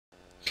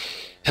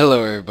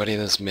Hello everybody,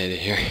 this is MeyDayy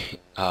here,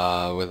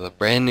 with a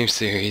brand new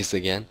series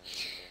again.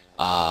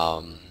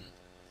 Um,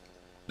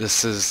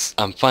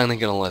 I'm finally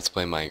gonna Let's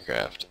Play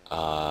Minecraft.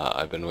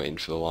 I've been waiting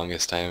for the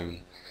longest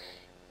time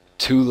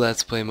to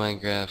Let's Play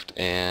Minecraft,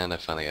 and I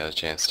finally got a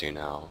chance to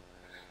now.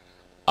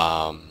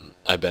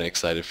 I've been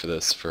excited for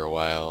this for a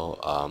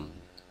while.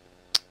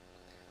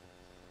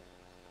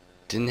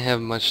 Didn't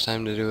have much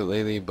time to do it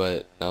lately,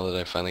 but now that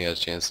I finally got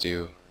a chance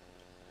to,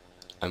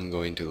 I'm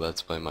going to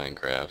Let's Play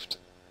Minecraft.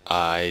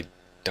 I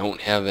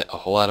don't have a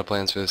whole lot of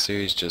plans for this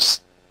series,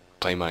 just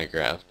play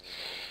Minecraft.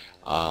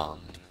 Um,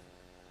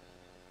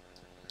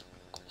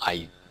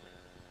 I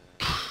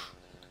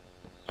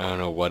I don't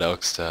know what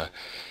else to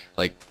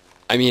like.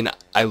 I mean,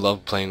 I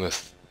love playing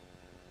with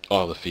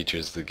all the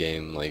features of the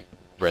game, like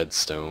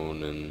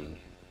redstone and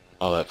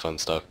all that fun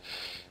stuff.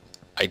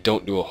 I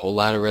don't do a whole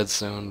lot of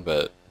redstone,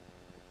 but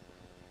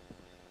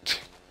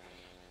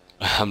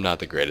I'm not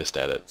the greatest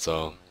at it,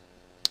 so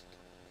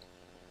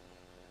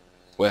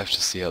we'll have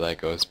to see how that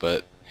goes.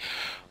 But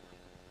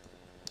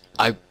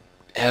I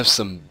have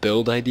some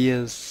build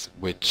ideas,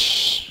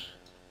 which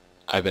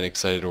I've been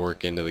excited to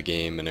work into the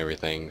game and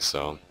everything,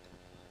 so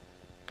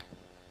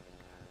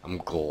I'm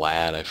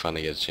glad I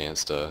finally get a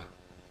chance to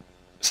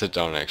sit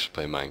down and actually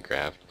play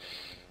Minecraft.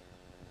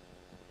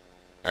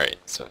 Alright,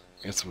 so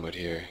I got some wood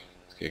here.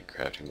 Let's get a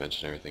crafting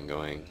bench and everything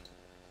going.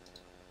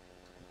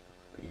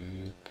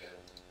 Oop.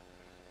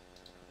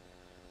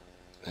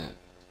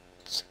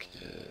 Let's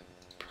get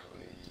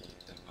probably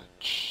that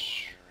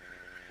much.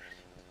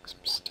 Some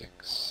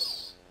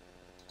sticks.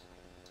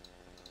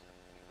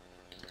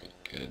 Alright,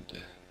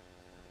 good.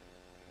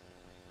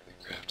 The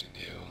crafting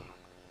table.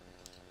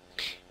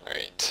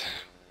 Alright.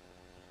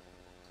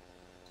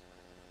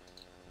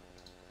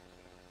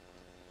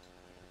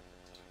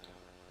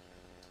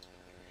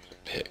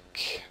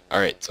 Pick.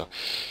 Alright, so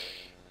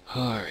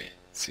alright,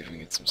 see if we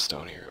can get some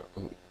stone here.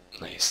 Ooh,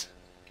 nice.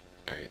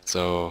 Alright,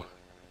 so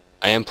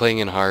I am playing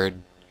in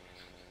hard.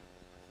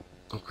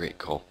 Oh great,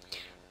 cool.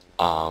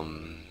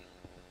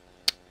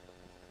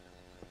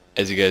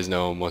 As you guys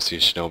know, most of you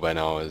should know by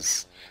now,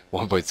 is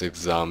 1.6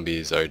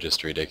 zombies are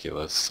just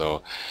ridiculous.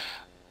 So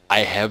I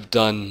have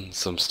done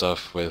some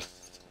stuff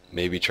with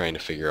maybe trying to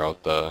figure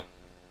out all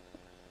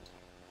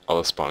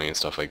the spawning and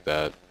stuff like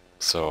that.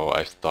 So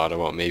I've thought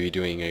about maybe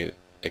doing a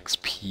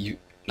XP,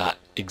 not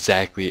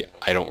exactly,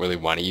 I don't really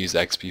want to use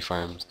XP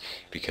farms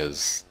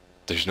because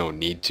there's no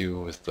need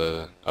to with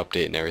the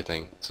update and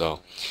everything.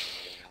 So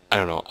I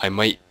don't know, I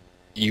might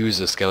use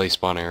a skelly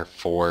spawner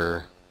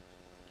for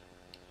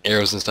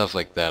arrows and stuff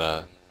like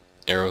that,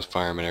 arrows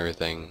farm and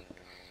everything.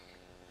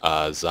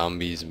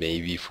 Zombies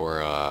maybe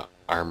for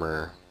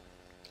armor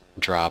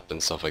drop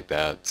and stuff like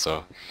that.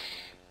 So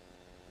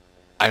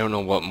I don't know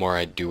what more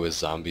I'd do with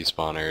zombie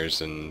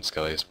spawners and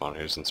skelly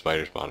spawners and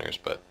spider spawners,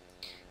 but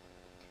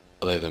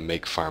other than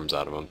make farms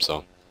out of them.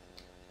 So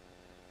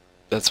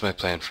that's my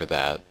plan for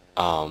that.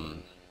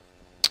 Haven't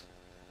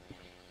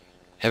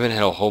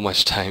had a whole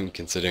much time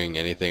considering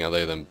anything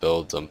other than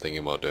builds I'm thinking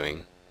about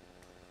doing.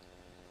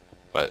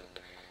 But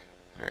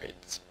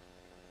alright.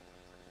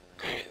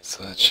 Alright,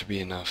 so that should be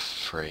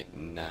enough right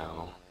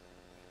now.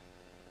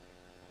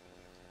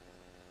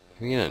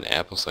 Can we get an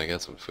apple so I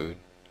got some food?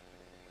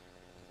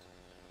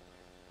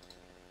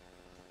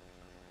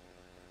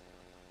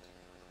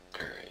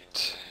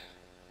 Alright.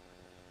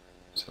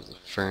 So the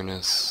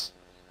furnace.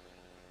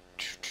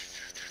 What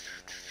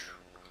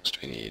else do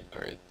we need?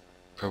 Alright.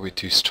 Probably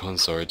 2 stone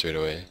swords right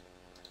away.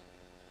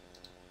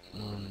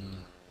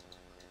 1,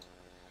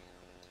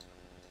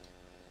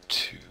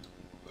 2.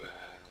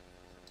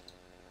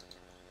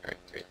 Alright,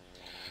 great.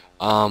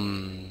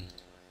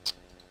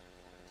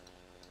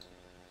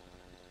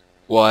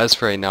 Well, as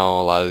for right now,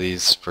 a lot of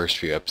these first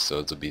few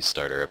episodes will be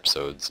starter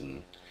episodes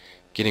and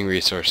getting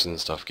resources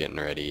and stuff, getting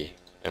ready,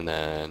 and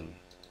then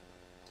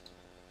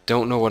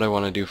don't know what I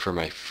want to do for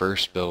my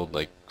first build,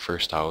 like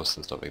first house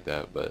and stuff like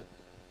that, but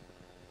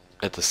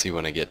I have to see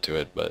when I get to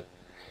it, but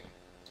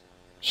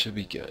should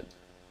be good.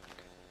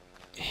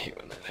 I hate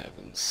when that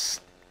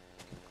happens.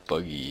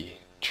 Buggy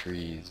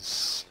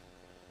trees.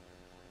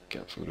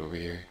 Got food over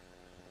here.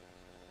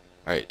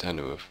 Alright, time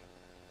to move.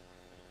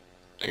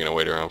 I'm gonna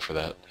wait around for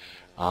that.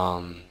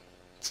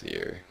 Let's see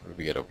here. What do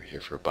we get over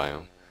here for a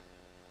biome?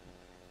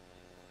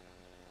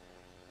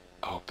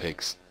 Oh,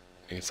 pigs.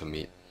 I get some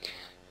meat.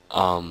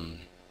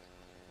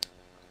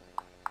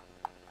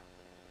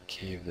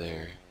 Cave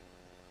there.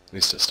 At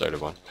least I started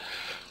one.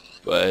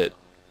 But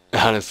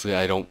honestly,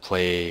 haven't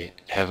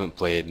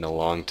played in a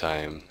long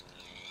time.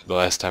 The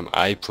last time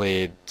I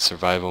played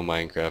survival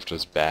Minecraft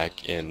was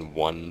back in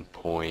 1.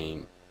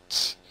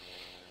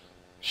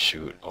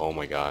 Shoot, oh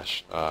my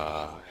gosh.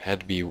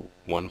 Had to be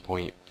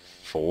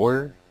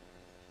 1.4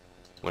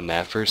 when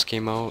that first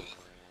came out.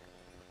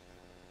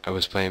 I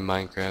was playing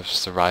Minecraft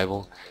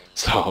survival,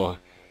 so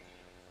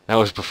that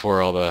was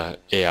before all the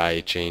AI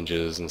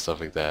changes and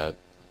stuff like that.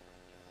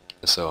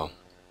 So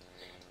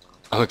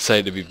I'm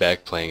excited to be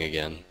back playing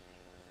again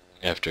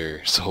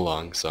after so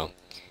long. So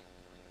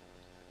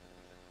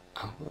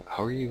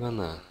how are you on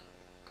the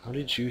How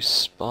did you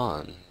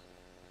spawn?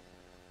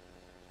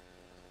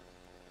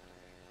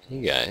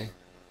 Hey guy,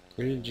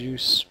 where did you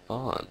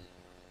spawn?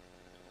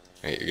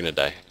 Alright, you're gonna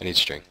die. I need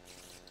string.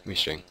 Give me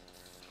string.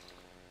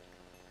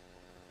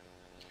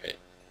 Alright.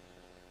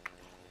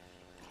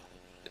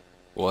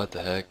 What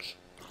the heck?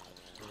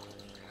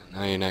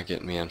 Now you're not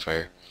getting me on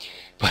fire.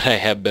 But I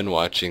have been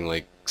watching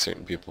like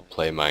certain people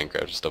play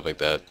Minecraft and stuff like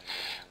that.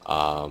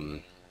 A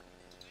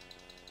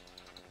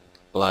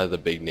lot of the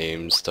big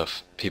names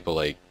stuff, people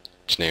like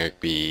Generic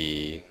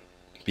B,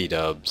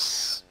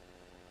 B-Dubs,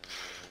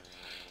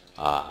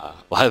 a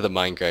lot of the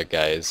Minecraft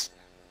guys.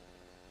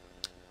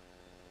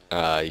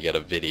 You got a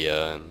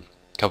Vidya and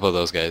a couple of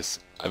those guys.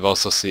 I've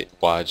also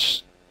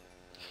watched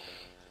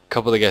a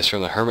couple of the guys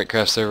from the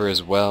Hermitcraft server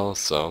as well,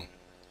 so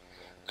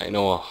I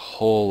know a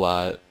whole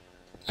lot.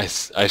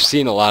 I've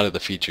seen a lot of the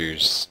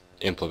features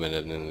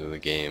implemented into the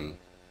game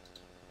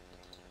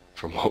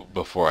from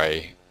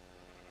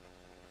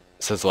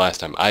since the last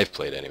time I've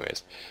played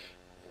anyways.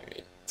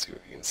 Alright, let's see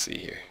what we can see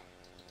here.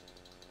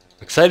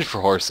 I'm excited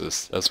for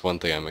horses. That's one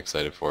thing I'm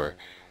excited for.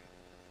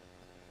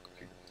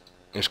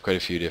 There's quite a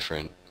few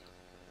different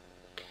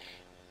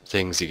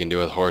things you can do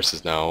with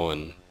horses now,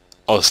 and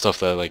all the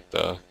stuff that like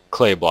the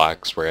clay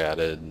blocks were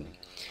added, and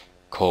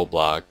coal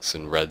blocks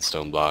and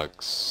redstone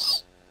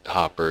blocks,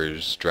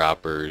 hoppers,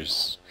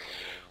 droppers,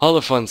 all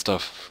the fun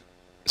stuff,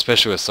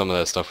 especially with some of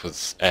that stuff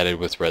was added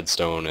with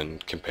redstone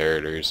and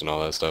comparators and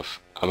all that stuff.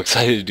 I'm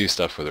excited to do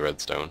stuff with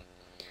redstone,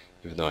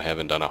 even though I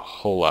haven't done a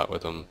whole lot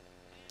with them.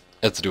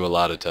 I have to do a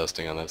lot of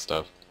testing on that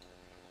stuff,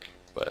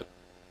 but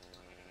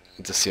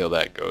to see how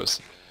that goes.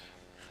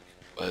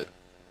 But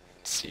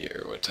let's see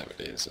here, what time of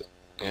day is it?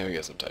 Yeah, we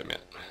got some time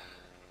yet.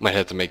 Might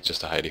have to make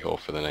just a hidey hole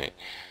for the night.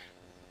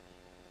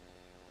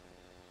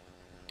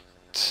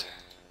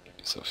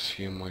 So a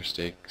few more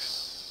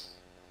steaks.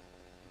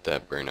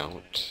 That burn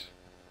out.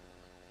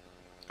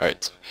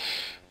 Alright, so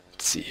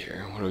let's see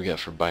here. What do we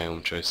got for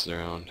biome choices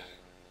around?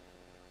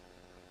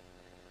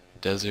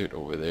 Desert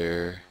over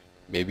there.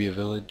 Maybe a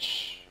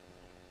village.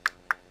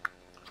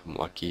 If I'm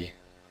lucky.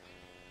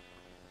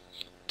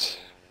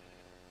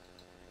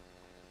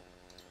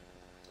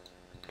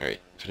 Alright,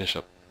 finish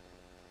up.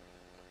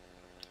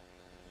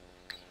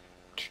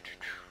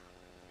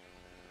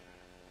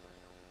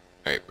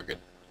 Alright, we're good.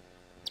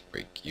 Let's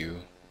break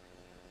you.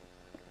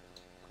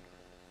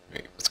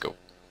 Alright, let's go.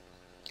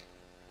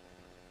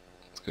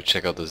 Let's go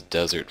check out this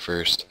desert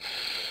first.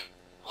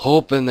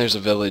 Hoping there's a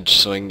village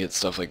so I can get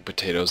stuff like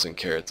potatoes and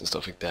carrots and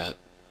stuff like that.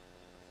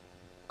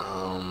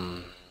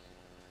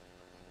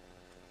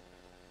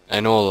 I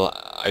know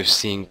I've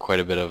seen quite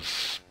a bit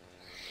of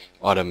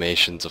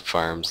automations of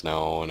farms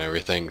now and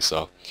everything,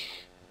 so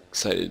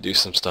excited to do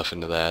some stuff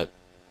into that.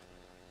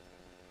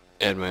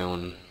 Add my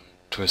own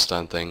twist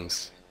on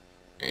things.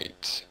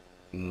 Right,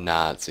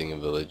 not seeing a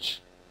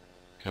village.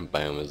 What kind of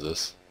biome is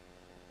this?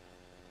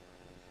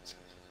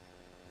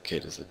 Okay,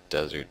 it is a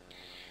desert.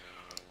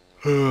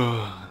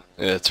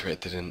 That's right,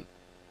 they didn't.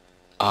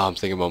 Oh, I'm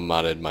thinking about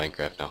modded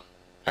Minecraft now.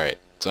 Alright,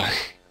 so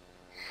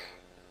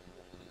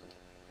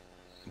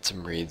get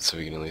some reeds so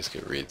we can at least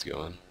get reeds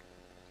going.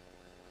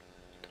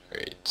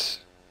 Alright.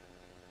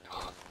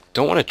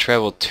 Don't want to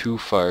travel too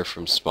far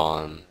from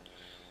spawn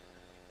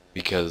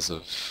because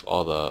of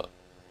all the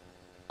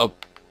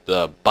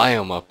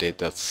biome update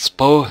that's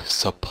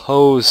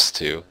supposed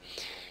to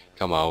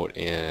come out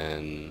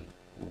in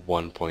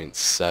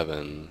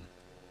 1.7,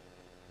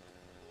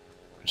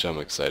 which I'm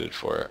excited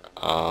for.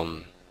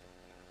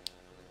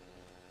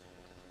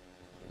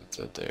 What's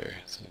that there?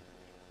 It's a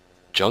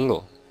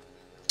jungle.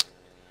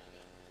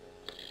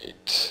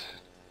 Right.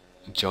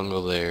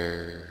 Jungle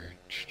there.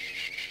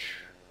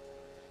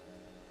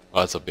 Oh,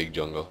 that's a big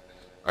jungle.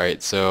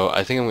 Alright, so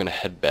I think I'm gonna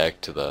head back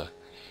to the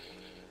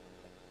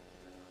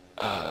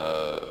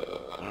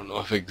I don't know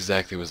if it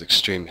exactly was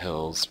Extreme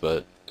Hills,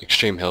 but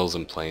Extreme Hills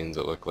and Plains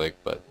it looked like,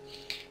 but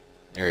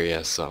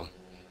area, so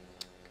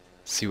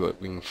see what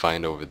we can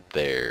find over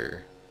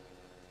there.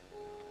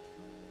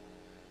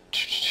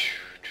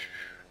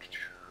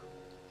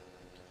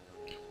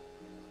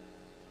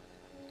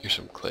 Here's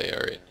some clay,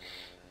 alright.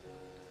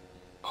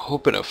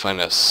 Hoping to find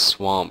a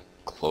swamp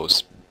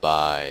close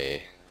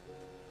by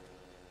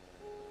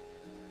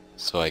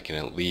so I can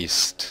at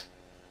least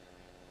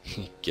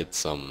get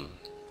some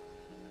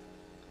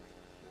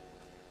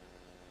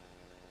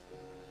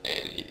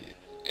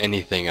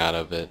anything out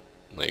of it.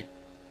 Like,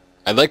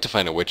 I'd like to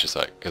find a witch's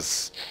hut,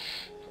 because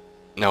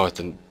now with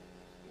the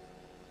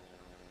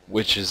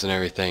witches and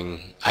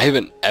everything, I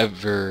haven't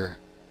ever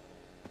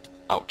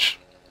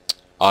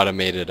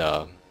automated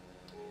a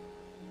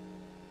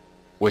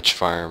witch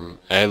farm.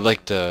 I'd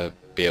like to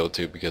be able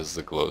to because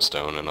of the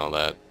glowstone and all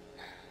that,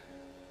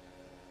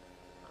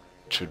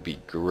 which would be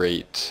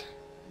great.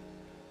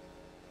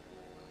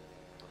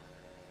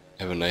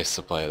 Have a nice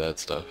supply of that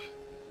stuff.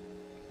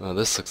 Well,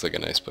 this looks like a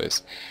nice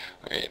place.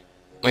 Alright,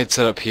 might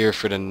set up here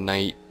for the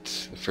night,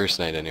 the first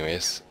night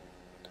anyways.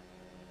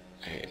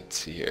 Alright, let's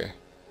see here.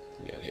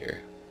 What we got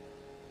here?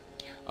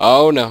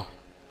 Oh no!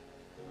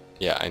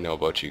 Yeah, I know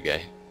about you,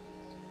 guy.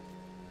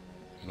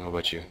 I don't know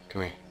about you.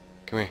 Come here.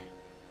 Come here.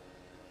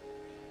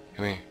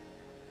 Come here.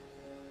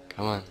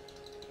 Come on.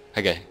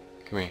 Hi, guy.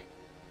 Come here.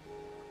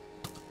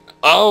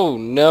 Oh,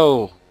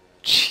 no!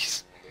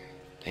 Jeez.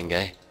 Dang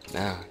guy.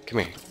 No. Come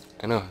here.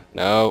 I know.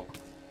 No.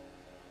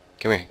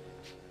 Come here.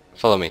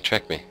 Follow me.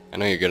 Track me. I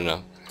know you're good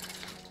enough.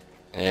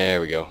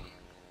 There we go.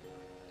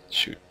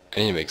 Shoot. I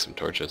need to make some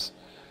torches.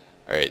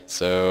 Alright,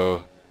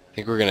 so I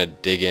think we're gonna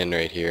dig in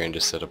right here and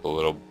just set up a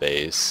little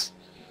base.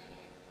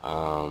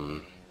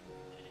 Let's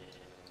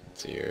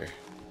see here.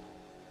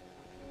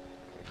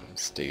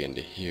 Let's dig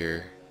into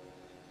here.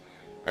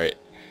 Alright,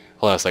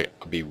 hold on a second.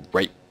 I'll be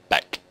right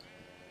back.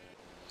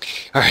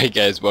 Alright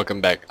guys, welcome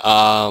back.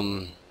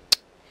 Sorry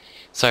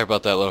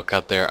about that little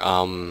cut there.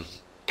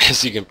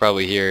 As you can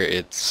probably hear,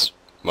 it's,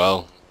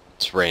 well,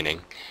 it's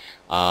raining.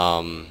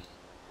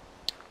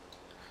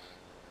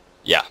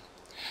 Yeah.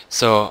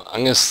 So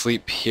I'm gonna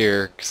sleep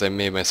here because I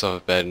made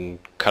myself a bed and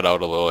cut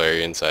out a little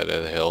area inside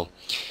of the hill,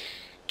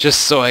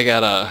 just so I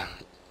got a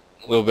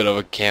little bit of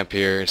a camp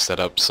here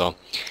set up. So,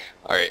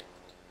 all right,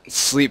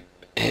 sleep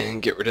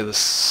and get rid of the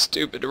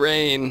stupid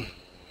rain.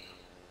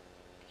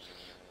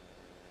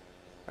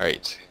 All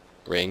right,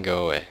 rain,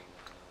 go away.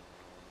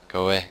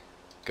 Go away.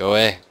 Go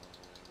away.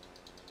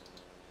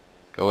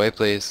 Go away,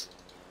 please.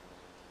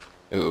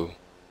 Ooh.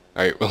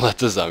 All right, we'll let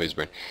the zombies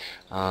burn.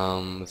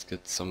 Let's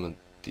get some of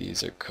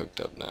these are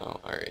cooked up now.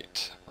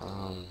 Alright.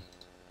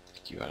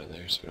 Take you out of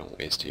there so we don't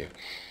waste you.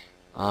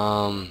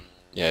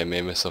 Yeah, I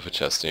made myself a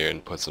chest here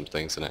and put some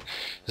things in it.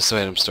 Just so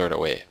items stored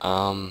away.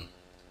 What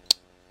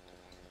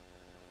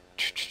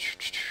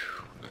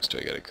else do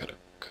I gotta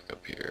cook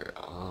up here?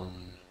 I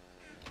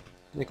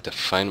need to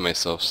find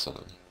myself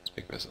some. Let's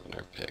make myself an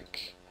art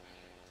pick.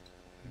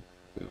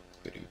 That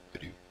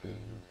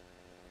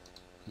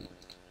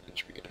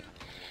should be good.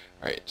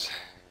 Alright.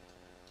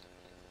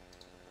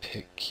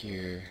 Pick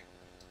here.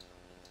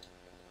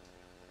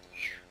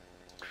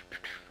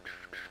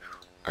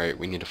 Alright,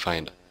 we need to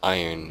find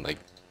iron, like,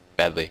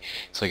 badly,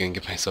 so I can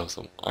get myself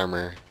some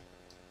armor.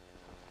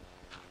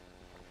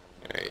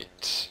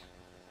 Alright.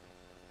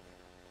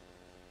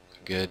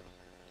 Good.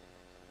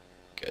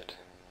 Good.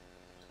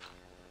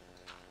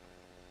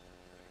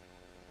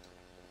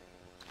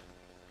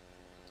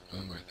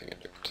 One more thing of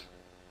dirt.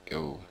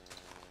 Go.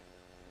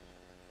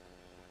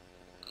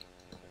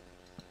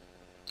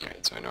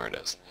 Alright, so I know where it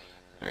is.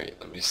 Alright,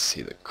 let me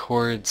see the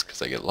chords,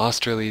 because I get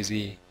lost real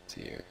easy. Let's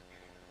see here.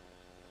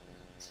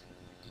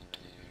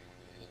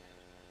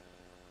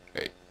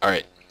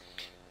 Alright.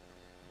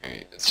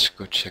 Alright, let's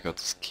go check out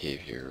this cave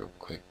here real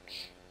quick.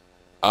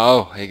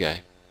 Oh, hey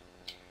guy.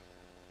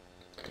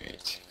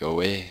 Alright, go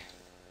away.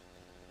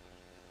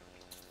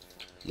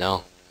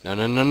 No. No,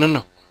 no, no, no,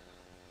 no.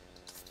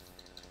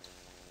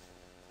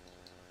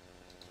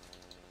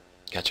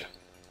 Gotcha.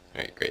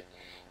 Alright, great.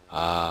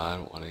 I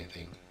don't want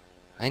anything.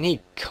 I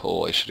need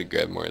coal. I should have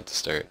grabbed more at the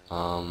start.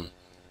 Some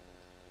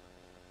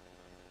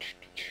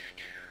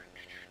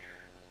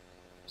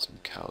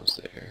cows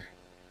there.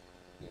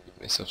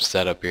 Get myself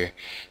set up here. I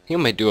think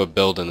I might do a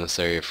build in this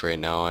area for right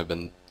now. I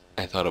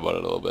thought about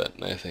it a little bit,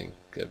 and I think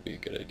that'd be a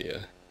good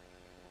idea.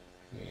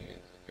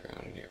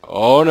 Around here.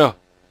 Oh no!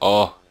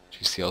 Oh, did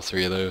you see all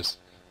three of those?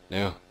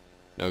 No,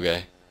 no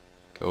guy,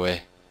 go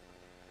away.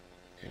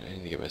 Here, I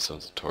need to get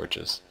myself some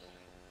torches.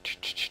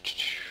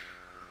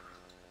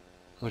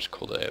 How much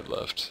coal do I have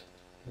left?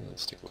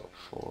 Let's take about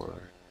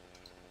 4.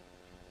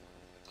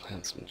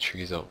 Plant some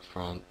trees out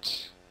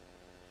front.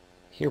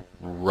 Here,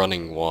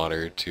 running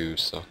water too,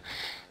 so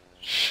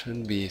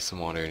should be some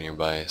water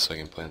nearby, so I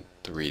can plant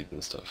the reeds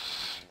and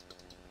stuff.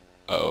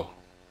 Uh-oh.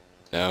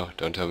 No,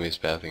 don't tell me he's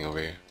pathing over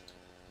here.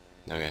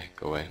 Okay,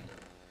 go away.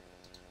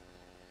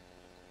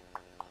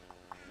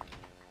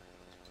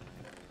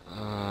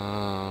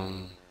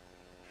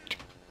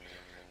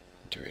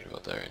 Too worried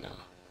about that right now.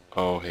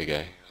 Oh, hey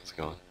guy, how's it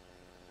going?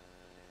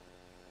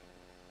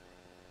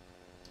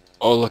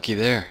 Oh, looky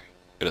there.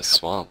 Got a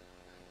swamp.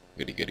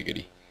 Goody, goody,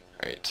 goody.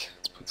 Alright,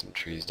 let's put some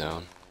trees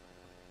down.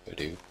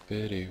 Ba-doo,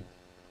 ba-doo.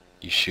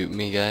 You shoot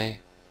me, guy,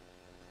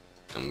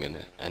 I'm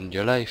gonna end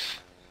your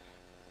life.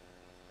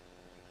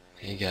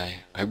 Hey, guy,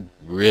 I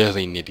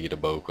really need to get a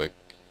bow quick.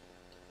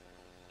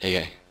 Hey,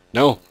 guy.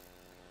 No!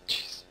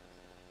 Jeez.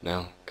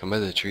 No, come by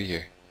the tree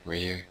here. Right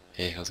here.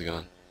 Hey, how's it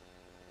going?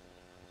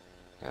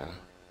 No.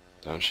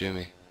 Don't shoot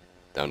me.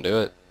 Don't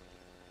do it.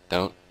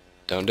 Don't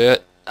do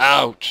it.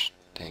 Ouch!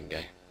 Dang,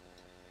 guy.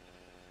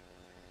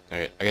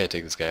 Alright, I gotta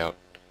take this guy out.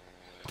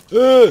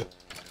 Oh,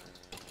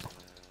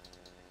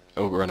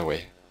 run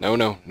away. No,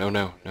 no, no,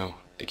 no, no.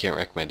 It can't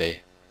wreck my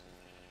day.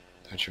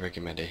 Don't you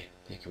wreck my day.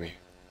 Hey, come here.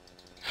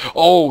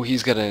 Oh,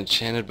 he's got an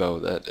enchanted bow.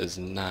 That is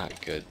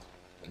not good.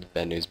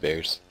 Bad news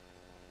bears.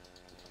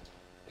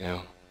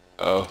 No.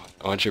 Oh,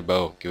 I want your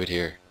bow. Give it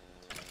here.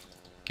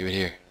 Give it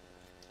here.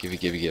 Give it,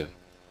 give it, give.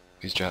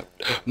 Please drop.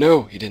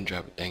 No, he didn't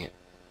drop it. Dang it.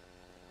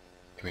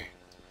 Come here.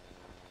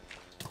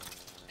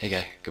 Hey,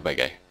 guy. Goodbye,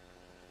 guy.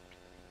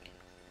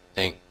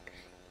 Dang.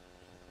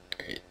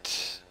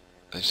 Alright.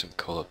 There's some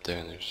coal up there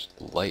and there's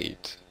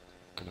light.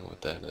 I don't know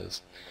what that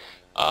is.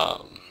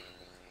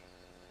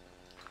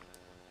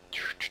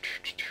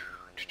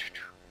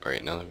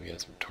 Alright, now that we got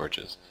some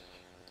torches.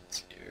 Let's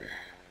see here.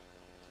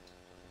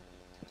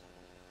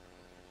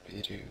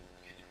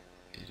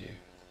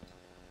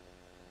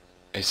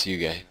 I see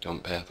you, guy.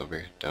 Don't path over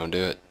here. Don't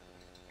do it.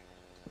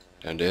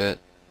 Don't do it.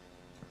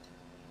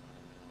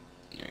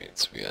 Alright,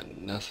 so we got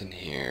nothing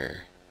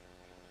here.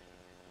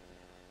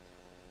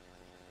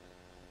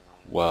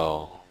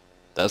 Well,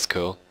 that's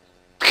cool.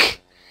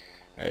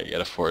 Alright, you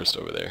got a forest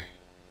over there.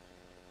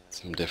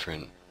 Some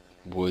different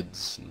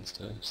woods and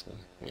stuff, so,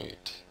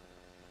 alright.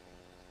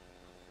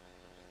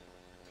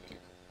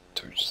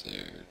 Torch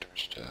there,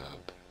 torch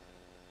job.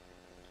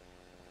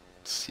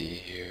 Let's see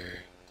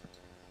here.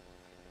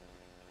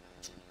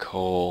 Some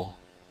coal.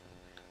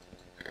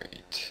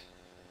 Alright.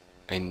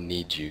 I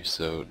need you,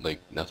 so,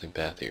 like, nothing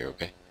path here,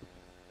 okay?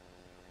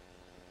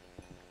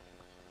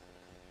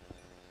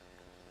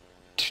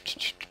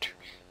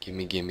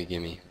 Gimme, gimme,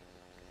 gimme.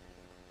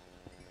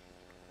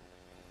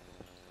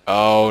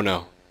 Oh,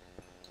 no.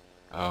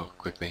 Oh,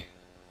 quickly.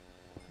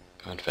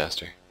 Come on,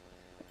 faster.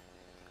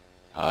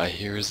 I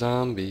hear a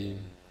zombie.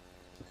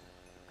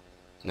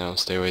 No,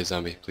 stay away,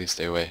 zombie. Please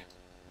stay away.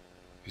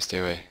 Please stay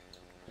away.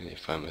 I need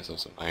to find myself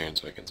some iron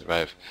so I can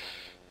survive.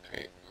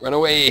 Alright, run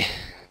away!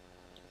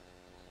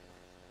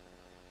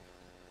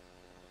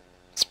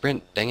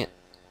 Sprint, dang it.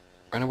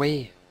 Run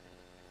away!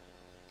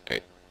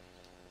 Alright.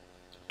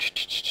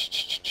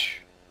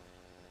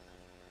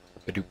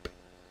 Badoop.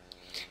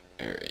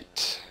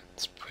 Alright.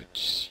 Let's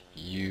put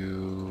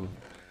you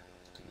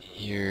in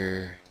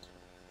here.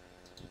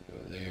 You go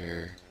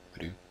there.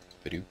 Badoop,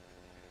 badoop.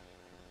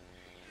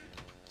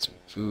 Some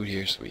food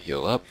here so we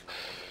heal up.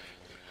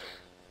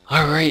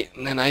 Alright,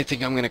 and then I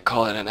think I'm gonna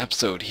call it an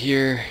episode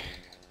here.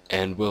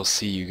 And we'll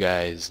see you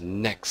guys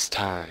next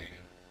time.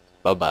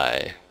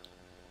 Bye-bye.